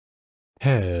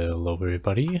Hello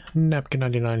everybody,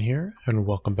 Napkin99 here, and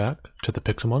welcome back to the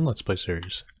Pixelmon Let's Play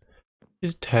series.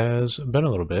 It has been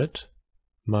a little bit.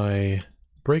 My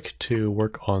break to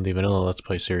work on the vanilla Let's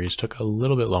Play series took a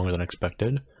little bit longer than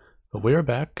expected, but we are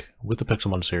back with the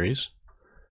Pixelmon series.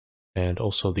 And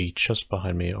also the chests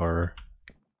behind me are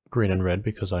green and red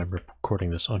because I'm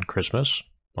recording this on Christmas.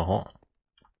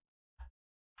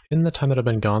 In the time that I've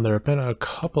been gone, there have been a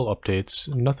couple updates,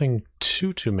 nothing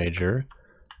too major.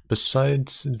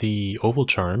 Besides, the oval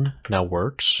charm now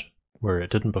works, where it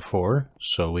didn't before,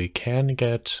 so we can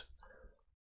get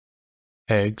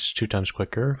eggs 2 times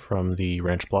quicker from the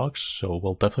ranch blocks, so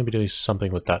we'll definitely be doing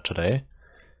something with that today.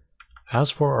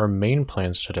 As for our main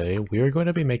plans today, we are going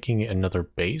to be making another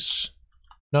base.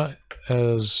 Not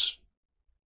as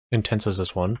intense as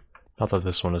this one, not that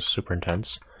this one is super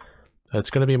intense. It's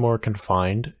going to be more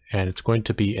confined, and it's going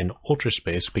to be in Ultra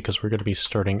Space because we're going to be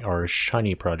starting our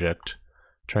shiny project,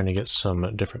 trying to get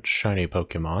some different shiny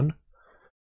Pokemon.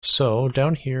 So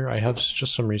down here I have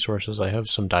just some resources. I have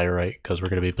some diorite because we're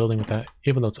going to be building with that,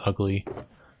 even though it's ugly,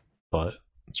 but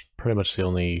it's pretty much the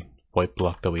only white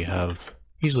block that we have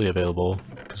easily available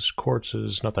because quartz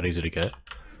is not that easy to get.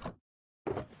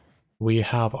 We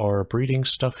have our breeding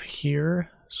stuff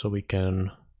here, so we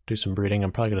can do some breeding.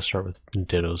 I'm probably going to start with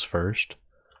Dittos first.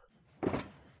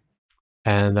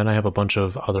 And then I have a bunch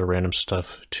of other random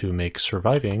stuff to make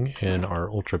surviving in our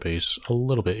Ultra Base a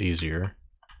little bit easier.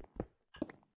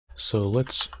 So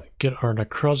let's get our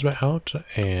Necrozma out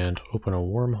and open a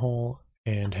wormhole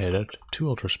and head to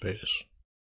Ultra Space.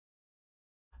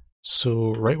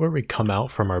 So right where we come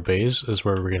out from our base is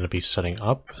where we're going to be setting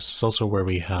up. This is also where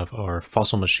we have our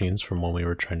fossil machines from when we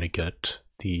were trying to get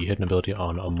the hidden ability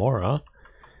on Amora.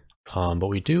 But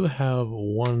we do have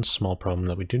one small problem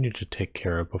that we do need to take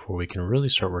care of before we can really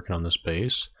start working on this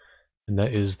base, and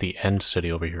that is the end city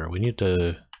over here. We need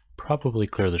to probably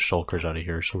clear the shulkers out of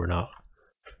here so we're not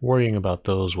worrying about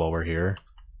those while we're here,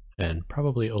 and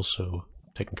probably also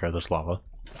taking care of this lava.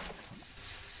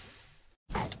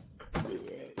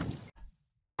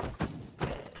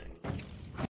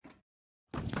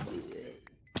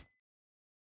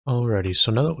 Alrighty,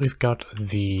 so now that we've got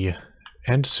the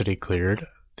end city cleared,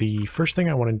 the first thing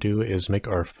I want to do is make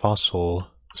our fossil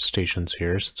stations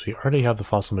here, since we already have the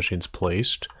fossil machines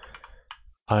placed.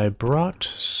 I brought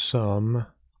some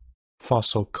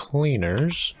fossil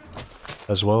cleaners,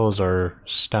 as well as our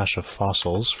stash of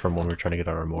fossils from when we were trying to get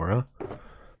our Amora.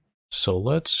 So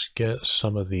let's get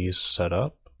some of these set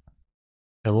up,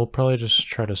 and we'll probably just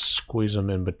try to squeeze them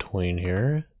in between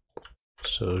here.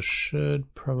 So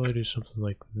should probably do something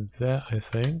like that, I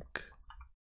think.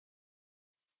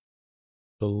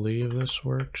 Believe this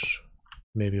works.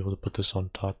 Maybe able to put this on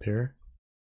top here.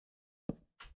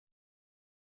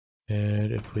 And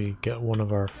if we get one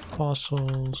of our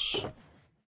fossils,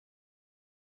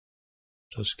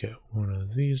 just get one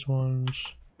of these ones,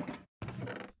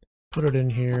 put it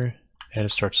in here, and it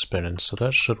starts spinning, so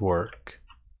that should work.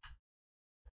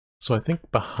 So I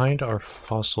think behind our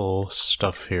fossil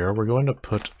stuff here, we're going to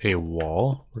put a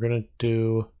wall. We're going to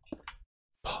do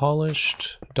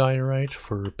polished diorite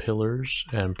for pillars,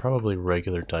 and probably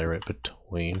regular diorite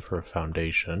between for a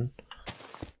foundation.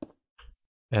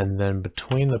 And then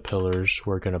between the pillars,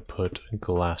 we're going to put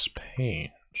glass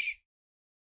panes.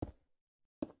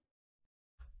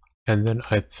 And then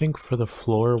I think for the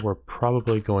floor, we're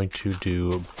probably going to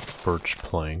do birch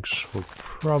planks. Will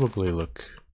probably look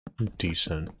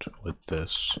decent with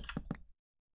this.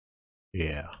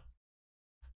 Yeah.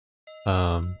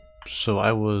 So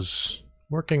I was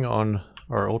working on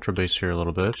our Ultra Base here a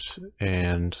little bit,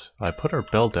 and I put our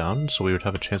bell down so we would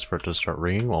have a chance for it to start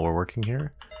ringing while we're working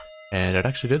here. And it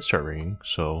actually did start ringing,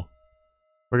 so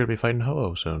we're going to be fighting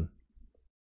Ho-Oh soon.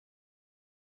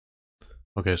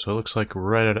 Okay, so it looks like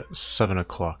right at 7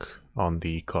 o'clock on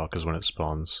the clock is when it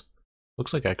spawns.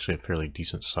 Looks like actually a fairly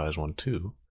decent size one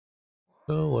too.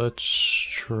 So let's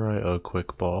try a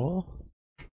quick ball,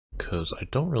 because I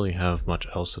don't really have much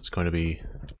else that's going to be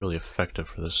really effective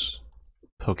for this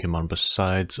Pokemon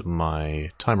besides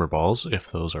my timer balls,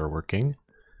 if those are working.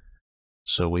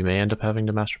 So we may end up having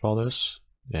to Master Ball this,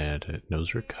 and it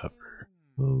knows recover.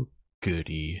 Oh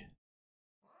goody.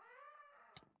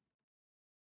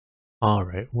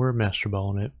 Alright, we're Master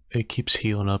Balling it. It keeps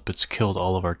healing up, it's killed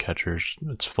all of our catchers,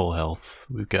 it's full health.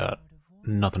 We've got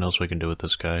nothing else we can do with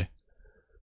this guy.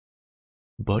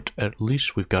 But at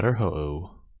least we've got our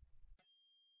Ho-Oh.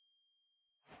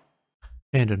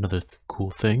 And another cool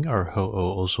thing, our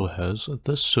Ho-Oh also has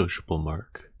the sociable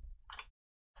mark.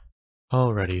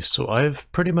 Alrighty, so I've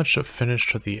pretty much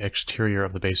finished the exterior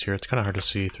of the base here. It's kind of hard to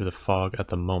see through the fog at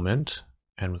the moment,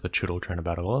 and with the Choodle trying to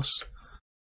battle us.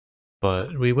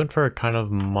 But we went for a kind of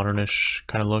modernish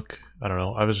kind of look. I don't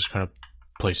know, I was just kind of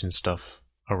placing stuff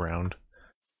around.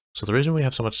 So the reason we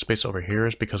have so much space over here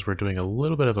is because we're doing a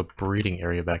little bit of a breeding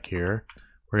area back here.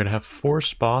 We're going to have 4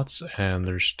 spots, and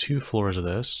there's 2 floors of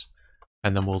this.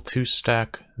 And then we'll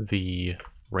 2-stack the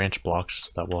ranch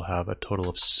blocks. That will have a total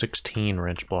of 16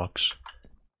 ranch blocks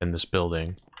in this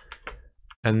building.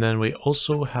 And then we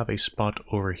also have a spot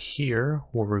over here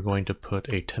where we're going to put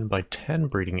a 10x10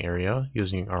 breeding area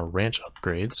using our ranch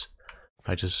upgrades.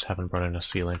 I just haven't brought in a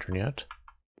sea lantern yet.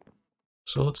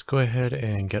 So let's go ahead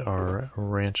and get our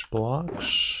ranch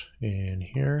blocks in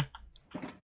here.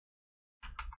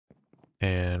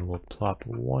 And we'll plop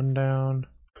one down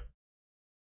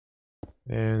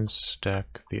and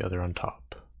stack the other on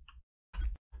top.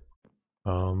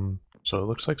 So it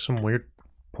looks like some weird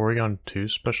Porygon 2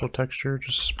 special texture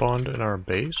just spawned in our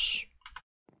base.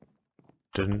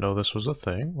 Didn't know this was a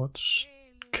thing. Let's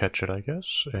catch it, I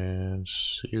guess, and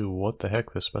see what the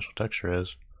heck this special texture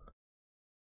is.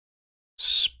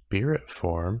 Spirit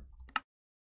form?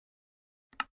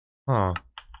 Huh.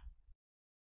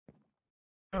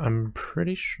 I'm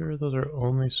pretty sure those are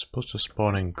only supposed to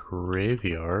spawn in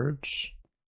graveyards.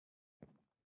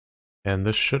 And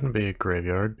this shouldn't be a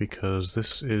graveyard because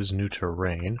this is new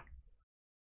terrain.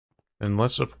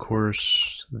 Unless, of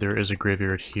course, there is a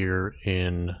graveyard here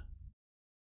in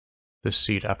the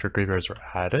seed after graveyards are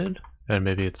added, and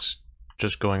maybe it's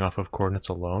just going off of coordinates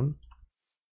alone.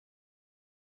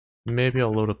 Maybe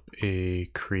I'll load up a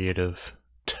creative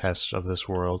test of this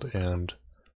world and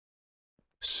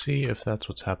see if that's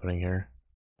what's happening here.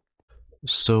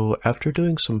 So after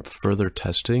doing some further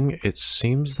testing, it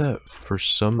seems that for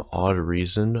some odd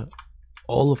reason,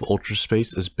 all of Ultra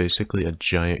Space is basically a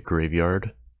giant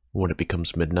graveyard when it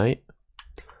becomes midnight.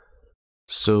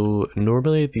 So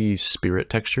normally the spirit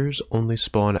textures only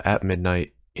spawn at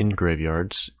midnight in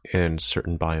graveyards and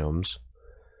certain biomes.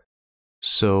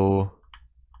 So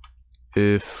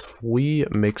if we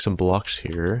make some blocks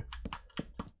here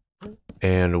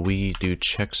and we do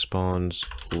check spawns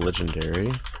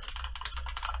legendary,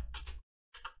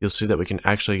 you'll see that we can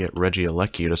actually get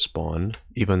Regieleki to spawn,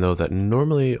 even though that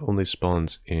normally only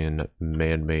spawns in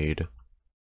man-made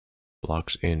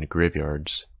blocks in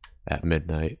graveyards at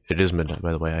midnight. It is midnight,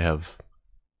 by the way. I have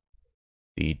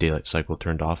the daylight cycle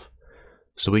turned off.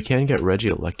 So we can get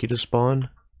Regieleki to spawn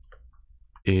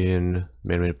in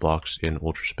man-made blocks in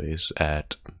Ultra Space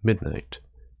at midnight,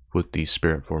 with the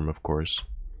spirit form, of course.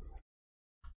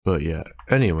 But yeah,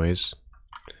 anyways,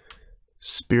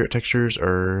 spirit textures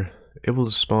are able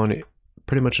to spawn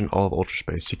pretty much in all of Ultra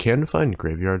Space. You can find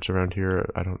graveyards around here.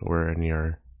 I don't know where any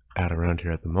are at around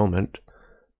here at the moment,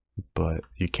 but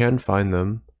you can find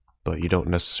them, but you don't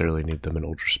necessarily need them in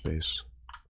Ultra Space.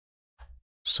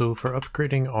 So for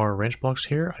upgrading our ranch blocks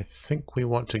here, I think we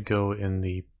want to go in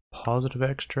the positive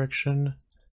X direction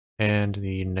and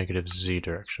the negative Z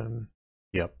direction.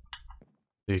 Yep.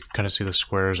 You kind of see the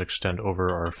squares extend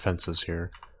over our fences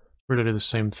here. We're going to do the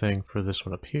same thing for this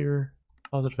one up here.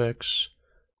 Positive X,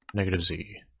 negative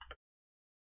Z.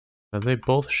 Now they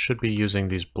both should be using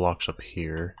these blocks up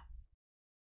here.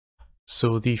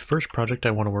 So the first project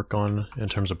I want to work on in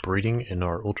terms of breeding in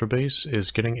our Ultra Base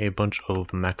is getting a bunch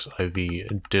of max IV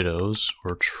Dittos,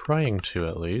 or trying to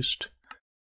at least.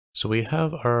 So we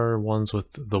have our ones with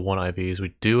the 1 IVs.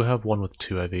 We do have one with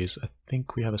 2 IVs. I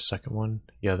think we have a second one.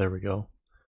 Yeah, there we go.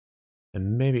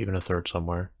 And maybe even a third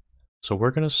somewhere. So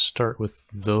we're going to start with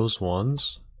those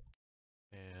ones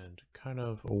and kind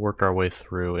of work our way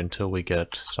through until we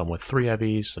get some with 3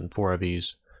 IVs and 4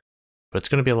 IVs. But it's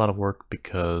going to be a lot of work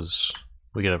because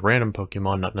we get a random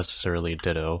Pokemon, not necessarily a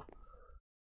Ditto.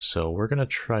 So we're going to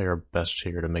try our best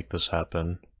here to make this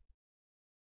happen.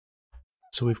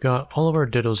 So we've got all of our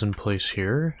Dittos in place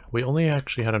here. We only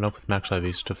actually had enough with max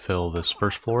IVs to fill this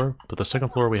first floor, but the second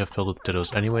floor we have filled with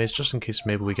Dittos anyways, just in case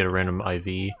maybe we get a random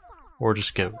IV, or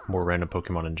just get more random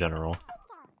Pokemon in general.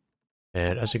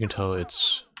 And as you can tell,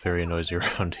 it's very noisy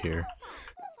around here.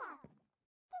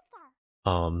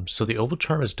 So the Oval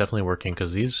Charm is definitely working,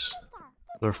 because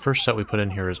the first set we put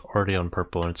in here is already on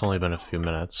purple, and it's only been a few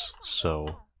minutes,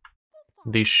 so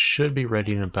these should be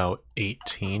ready in about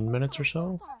 18 minutes or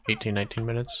so? 18, 19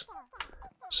 minutes.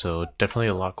 So definitely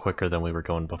a lot quicker than we were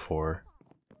going before.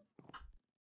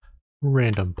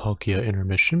 Random Palkia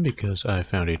intermission because I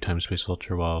found a time space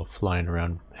filter while flying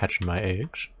around hatching my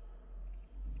eggs.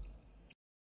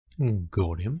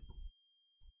 Got him.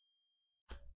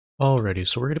 Alrighty,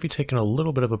 so we're going to be taking a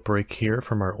little bit of a break here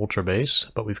from our Ultra Base,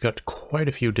 but we've got quite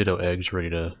a few Ditto eggs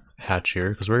ready to hatch here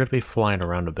because we're going to be flying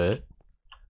around a bit.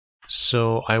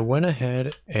 So I went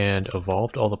ahead and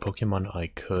evolved all the Pokemon I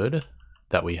could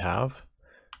that we have.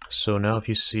 So now if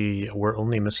you see, we're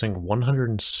only missing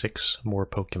 106 more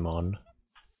Pokemon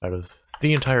out of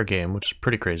the entire game, which is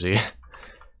pretty crazy.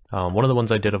 One of the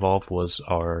ones I did evolve was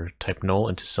our type Null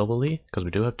into Silvally, because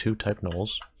we do have 2 type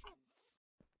Nulls.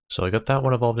 So I got that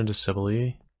one evolved into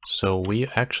Silvally. So we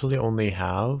actually only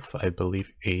have, I believe,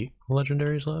 8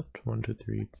 legendaries left. 1, 2,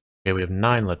 3. Okay, we have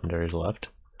 9 legendaries left.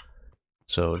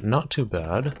 So not too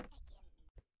bad.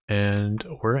 And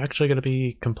we're actually going to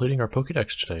be completing our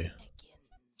Pokedex today.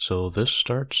 So this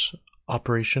starts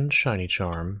Operation Shiny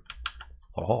Charm.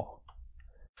 Oh.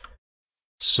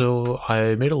 So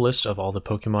I made a list of all the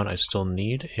Pokemon I still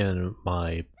need in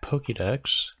my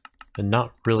Pokedex, and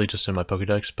not really just in my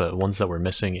Pokedex, but ones that were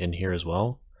missing in here as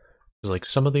well. Because like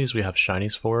some of these we have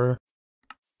shinies for.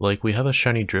 Like we have a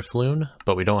shiny Drifloon,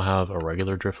 but we don't have a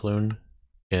regular Drifloon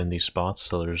in these spots,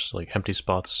 so there's like empty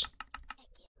spots.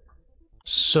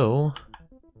 So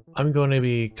I'm going to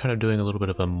be kind of doing a little bit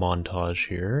of a montage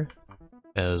here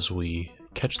as we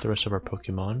catch the rest of our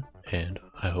Pokemon, and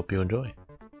I hope you enjoy.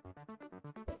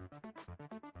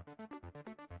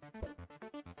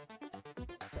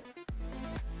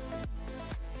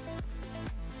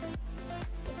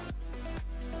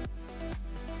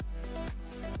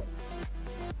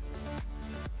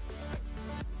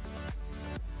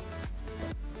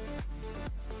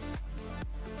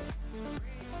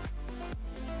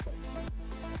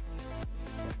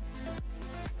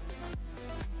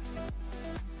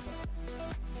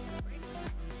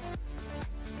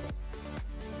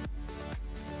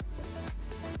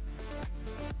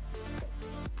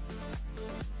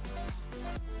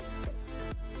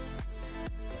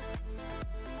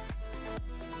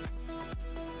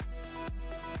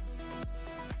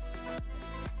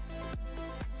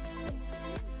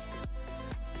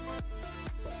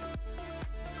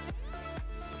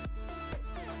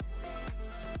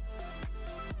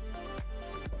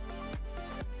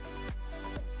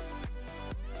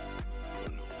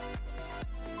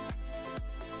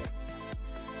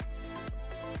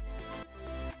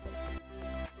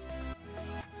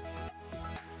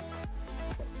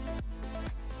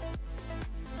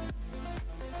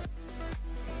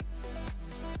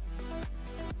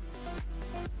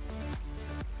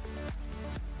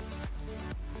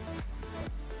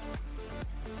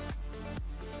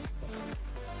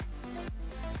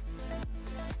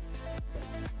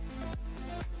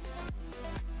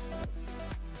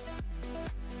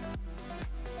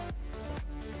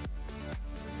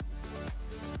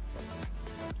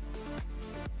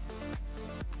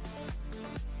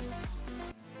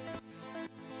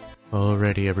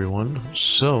 Alrighty everyone,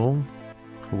 so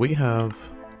we have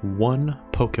 1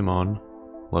 Pokemon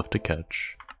left to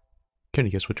catch. Can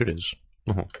you guess which it is?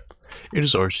 It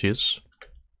is Arceus,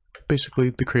 basically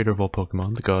the creator of all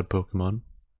Pokemon, the god Pokemon,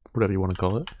 whatever you want to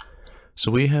call it. So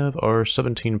we have our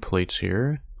 17 plates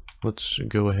here. Let's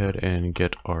go ahead and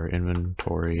get our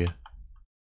inventory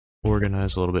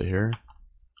organized a little bit here,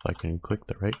 so I can click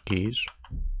the right keys.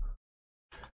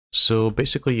 So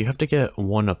basically you have to get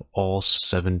 1 of all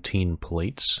 17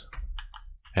 plates,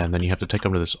 and then you have to take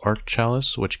them to this Arc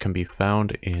Chalice, which can be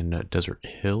found in Desert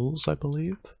Hills, I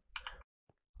believe.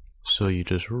 So you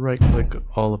just right click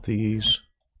all of these,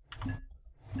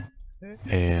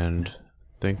 and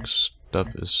I think stuff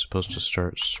is supposed to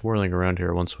start swirling around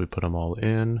here once we put them all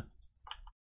in.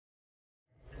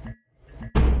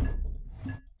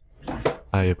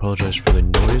 I apologize for the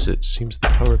noise. It seems the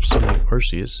power of summoning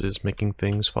Arceus is making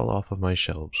things fall off of my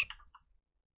shelves.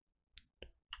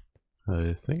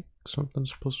 I think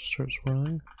something's supposed to start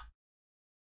swirling.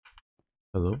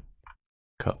 Hello?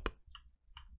 Cup.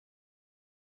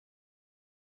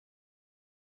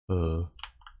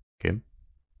 Game.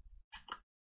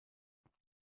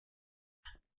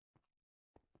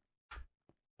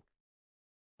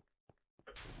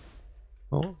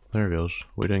 Oh, there it goes.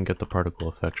 We didn't get the particle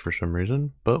effect for some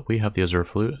reason, but we have the Azure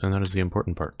Flute, and that is the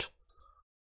important part.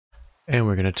 And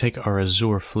we're going to take our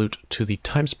Azure Flute to the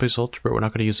Time Space Altar, but we're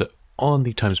not going to use it on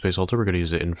the Time Space Altar, we're going to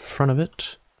use it in front of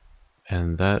it.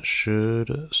 And that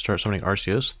should start summoning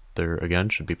Arceus. There, again,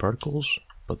 should be particles,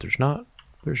 but there's not.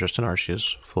 There's just an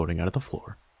Arceus floating out of the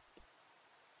floor.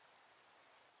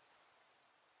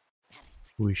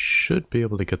 We should be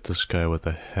able to get this guy with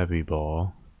a heavy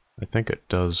ball. I think it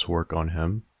does work on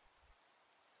him.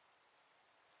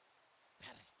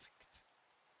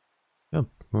 Yep,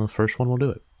 well, the first one will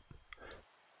do it.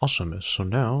 Awesome, so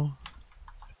now,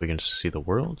 if we can see the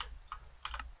world,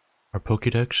 our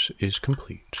Pokedex is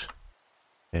complete.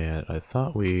 And I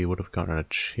thought we would have gotten an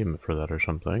achievement for that or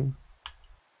something.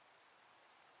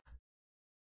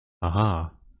 Aha,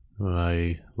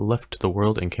 I left the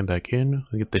world and came back in.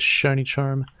 We get the shiny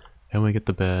charm, and we get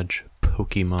the badge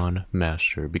Pokemon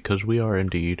Master, because we are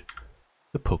indeed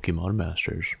the Pokemon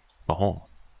Masters.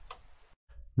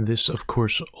 This, of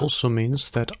course, also means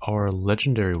that our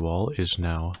legendary wall is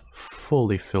now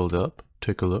fully filled up.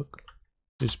 Take a look.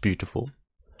 It's beautiful.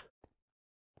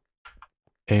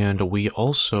 And we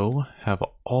also have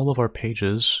all of our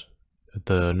pages,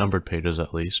 the numbered pages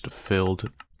at least,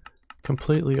 filled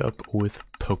completely up with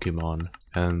Pokemon,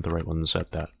 and the right ones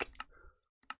at that.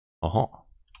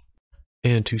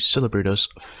 And to celebrate us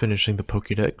finishing the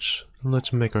Pokedex,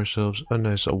 let's make ourselves a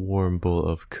nice warm bowl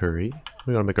of curry.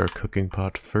 We gotta make our cooking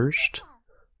pot first.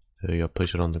 We gotta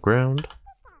place it on the ground.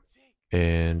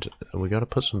 And we gotta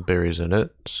put some berries in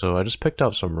it. So I just picked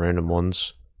out some random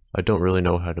ones. I don't really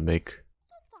know how to make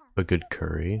a good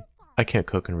curry. I can't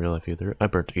cook in real life either. I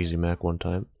burnt Easy Mac one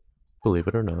time, believe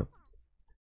it or not.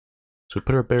 So we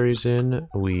put our berries in,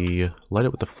 we light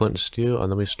it with the flint and steel,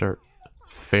 and then we start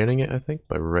fanning it, I think,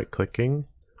 by right-clicking.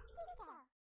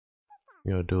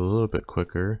 You gotta do a little bit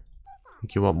quicker. I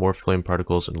think you want more flame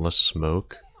particles and less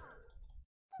smoke.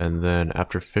 And then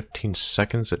after 15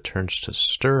 seconds, it turns to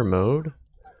stir mode.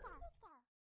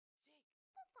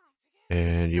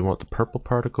 And you want the purple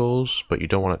particles, but you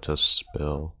don't want it to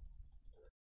spill.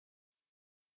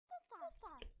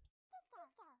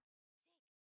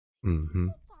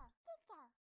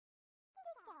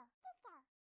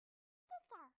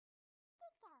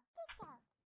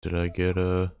 Did I get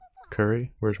a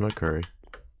curry? Where's my curry?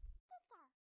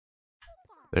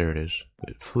 There it is.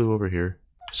 It flew over here.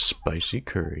 Spicy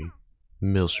curry.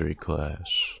 Milcery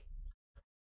class.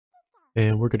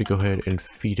 And we're gonna go ahead and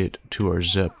feed it to our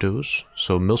Zapdos.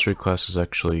 So Milcery class is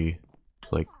actually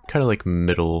like kind of like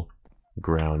middle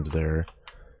ground there.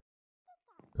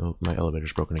 Oh, my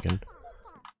elevator's broken again.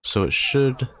 So it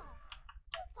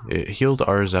healed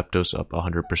our Zapdos up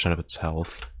 100% of its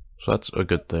health. So that's a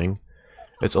good thing.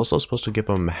 It's also supposed to give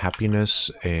them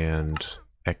happiness and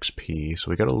XP.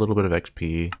 So we got a little bit of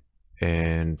XP,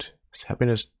 and his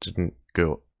happiness didn't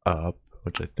go up,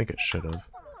 which I think it should have,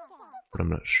 but I'm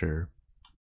not sure.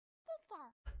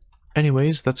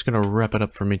 Anyways, that's going to wrap it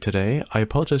up for me today. I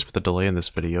apologize for the delay in this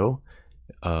video.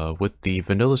 With the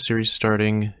vanilla series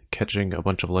starting, catching a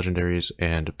bunch of legendaries,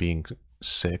 and being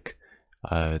sick,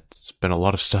 it's been a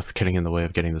lot of stuff getting in the way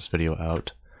of getting this video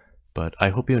out, but I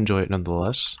hope you enjoy it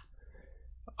nonetheless.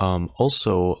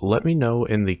 Also, let me know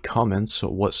in the comments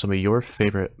what some of your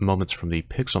favorite moments from the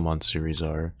Pixelmon series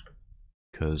are,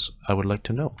 because I would like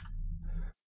to know.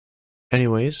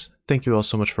 Anyways, thank you all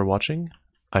so much for watching.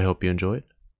 I hope you enjoyed,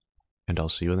 and I'll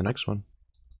see you in the next one.